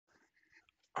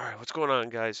All right, what's going on,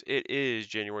 guys? It is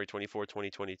January 24th,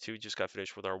 2022. Just got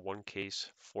finished with our one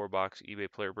case, 4-box eBay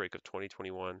player break of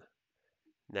 2021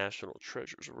 National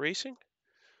Treasures Racing.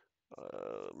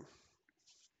 Um,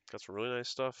 got some really nice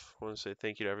stuff. Want to say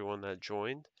thank you to everyone that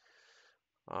joined.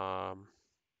 Um,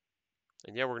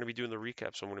 and yeah, we're going to be doing the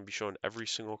recap. So I'm going to be showing every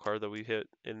single card that we hit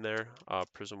in there.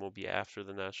 Prism will be after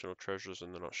the National Treasures,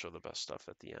 and then I'll show the best stuff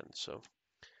at the end. So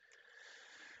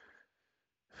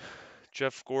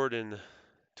Jeff Gordon,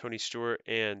 Tony Stewart,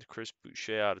 and Chris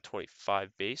Boucher out of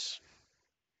 25 base.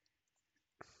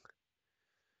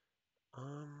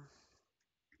 Um,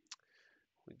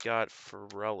 We got for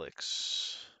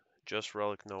relics, just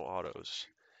relic, no autos.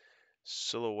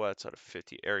 Silhouettes out of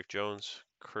 50, Eric Jones,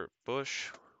 Kurt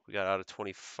Busch. We got out of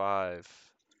 25,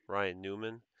 Ryan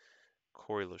Newman,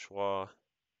 Corey LaJoie,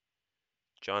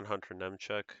 John Hunter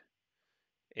Nemchek,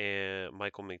 and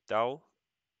Michael McDowell,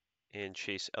 and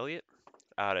Chase Elliott.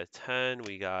 Out of 10,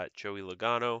 we got Joey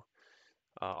Logano,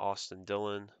 Austin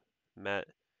Dillon, Matt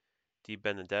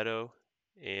DiBenedetto,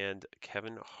 and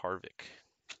Kevin Harvick.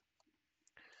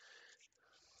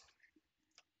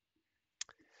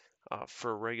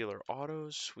 For regular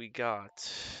autos, we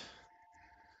got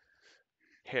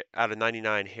out of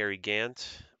 99, Harry Gant,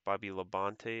 Bobby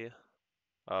Labonte,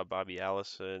 Bobby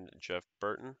Allison, Jeff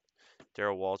Burton,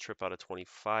 Darrell Waltrip out of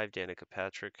 25, Danica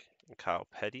Patrick, and Kyle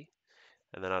Petty.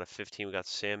 And then out of 15, we got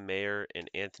Sam Mayer and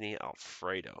Anthony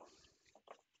Alfredo.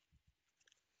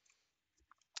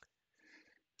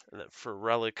 And then for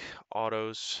relic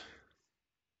autos,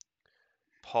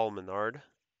 Paul Menard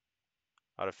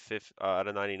out of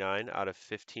 99, out of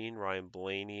 15, Ryan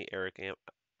Blaney, Eric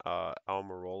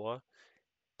Almirola,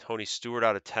 Tony Stewart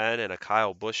out of 10, and a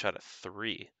Kyle Busch out of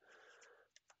 3.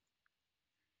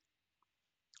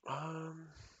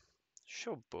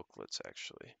 Show booklets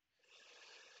actually.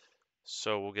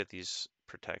 So we'll get these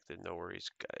protected. No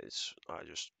worries, guys.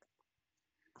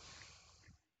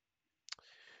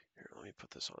 Here, let me put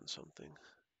this on something.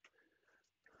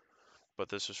 But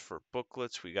this is for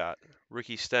booklets. We got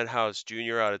Ricky Stenhouse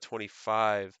Jr. out of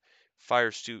 25,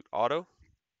 Fire Suit Auto.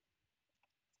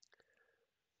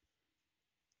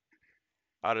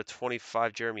 Out of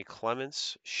 25, Jeremy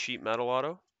Clements, Sheet Metal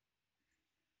Auto.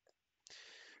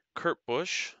 Kurt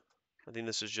Busch. I think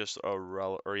this is just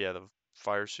the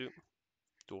fire suit,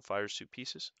 dual fire suit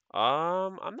pieces.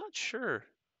 I'm not sure.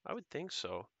 I would think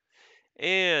so.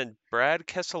 And Brad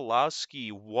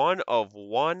Keselowski,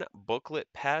 1/1 booklet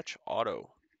patch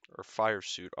auto or fire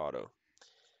suit auto.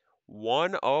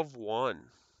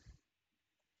 1/1.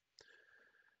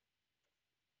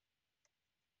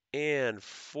 And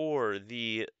for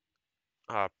the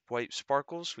white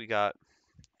sparkles, we got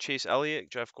Chase Elliott,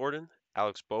 Jeff Gordon,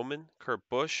 Alex Bowman, Kurt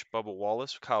Busch, Bubba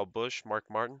Wallace, Kyle Busch, Mark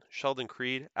Martin, Sheldon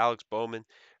Creed, Alex Bowman,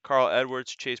 Carl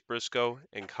Edwards, Chase Briscoe,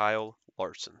 and Kyle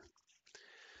Larson.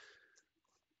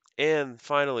 And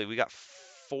finally, we got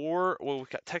we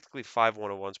got technically 5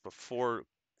 1/1s, but 4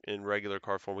 in regular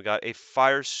card form. We got a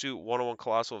Fire Suit 1/1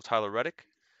 Colossal of Tyler Reddick,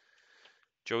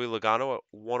 Joey Logano at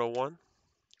 1/1,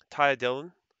 Ty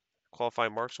Dillon,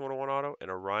 Qualifying Marks 1/1 auto, and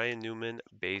a Ryan Newman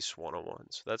base 1/1.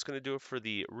 So that's going to do it for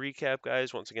the recap,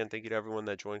 guys. Once again, thank you to everyone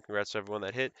that joined. Congrats to everyone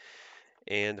that hit.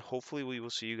 And hopefully we will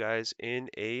see you guys in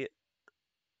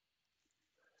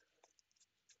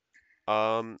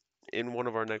one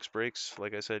of our next breaks.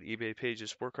 Like I said, eBay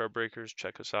pages, Sport Car Breakers.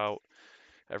 Check us out.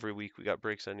 Every week we got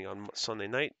breaks ending on Sunday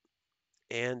night.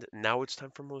 And now it's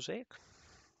time for Mosaic.